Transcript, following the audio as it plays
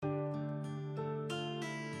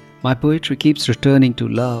My poetry keeps returning to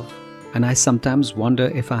love, and I sometimes wonder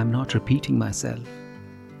if I'm not repeating myself.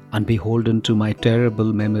 Unbeholden to my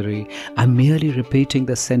terrible memory, I'm merely repeating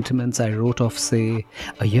the sentiments I wrote of, say,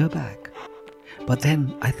 a year back. But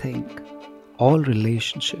then I think, all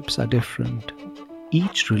relationships are different.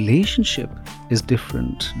 Each relationship is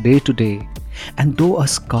different day to day, and though a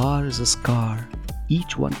scar is a scar,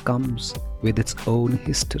 each one comes with its own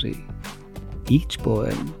history. Each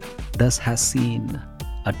poem thus has seen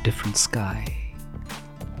a different sky.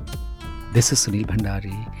 This is Sunil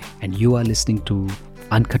Bhandari, and you are listening to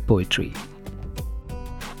Uncut Poetry.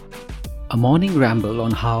 A morning ramble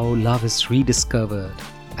on how love is rediscovered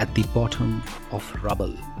at the bottom of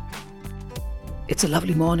rubble. "It's a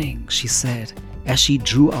lovely morning," she said as she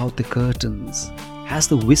drew out the curtains. "Has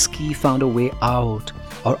the whiskey found a way out,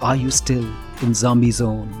 or are you still in zombie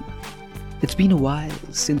zone? It's been a while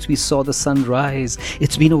since we saw the sun rise.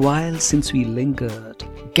 It's been a while since we lingered.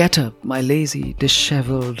 Get up, my lazy,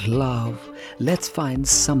 disheveled love. Let's find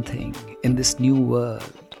something in this new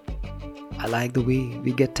world. I like the way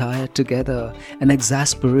we get tired together and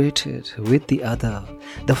exasperated with the other.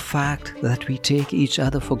 The fact that we take each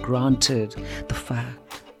other for granted. The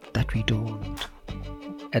fact that we don't.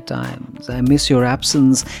 At times, I miss your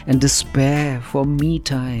absence and despair for me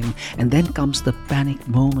time. And then comes the panic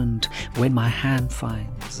moment when my hand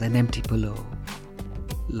finds an empty pillow.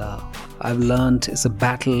 Love, I've learnt, is a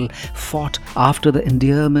battle fought after the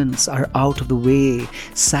endearments are out of the way,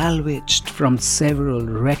 salvaged from several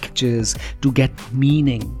wreckages to get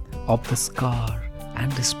meaning of the scar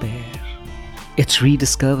and despair. It's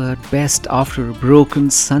rediscovered best after a broken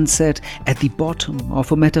sunset at the bottom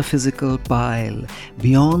of a metaphysical pile,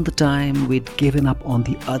 beyond the time we'd given up on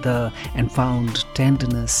the other and found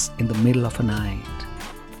tenderness in the middle of a night.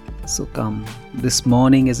 So come, this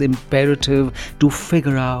morning is imperative to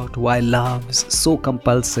figure out why love's so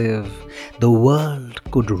compulsive. The world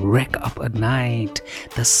could wreck up at night.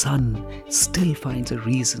 The sun still finds a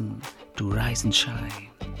reason to rise and shine.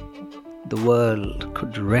 The world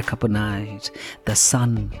could wreck up a night. The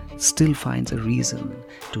sun still finds a reason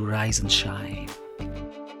to rise and shine.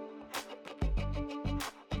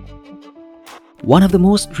 One of the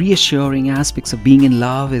most reassuring aspects of being in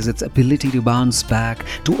love is its ability to bounce back,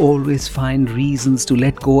 to always find reasons to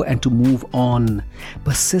let go and to move on.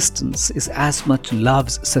 Persistence is as much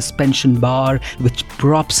love's suspension bar which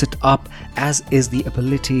props it up as is the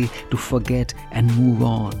ability to forget and move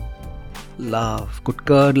on. Love could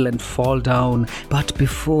curdle and fall down, but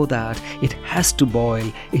before that, it has to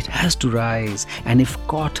boil, it has to rise, and if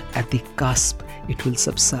caught at the cusp, it will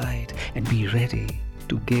subside and be ready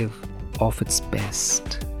to give of its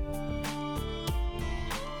best.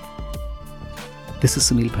 This is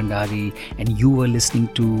Sunil Bhandari, and you were listening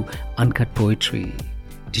to Uncut Poetry.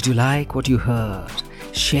 Did you like what you heard?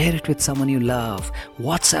 Share it with someone you love.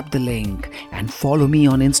 WhatsApp the link and follow me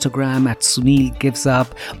on Instagram at Sunil Gives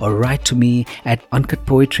Up, or write to me at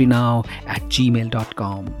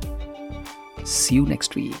uncutpoetrynow@gmail.com. See you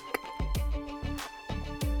next week.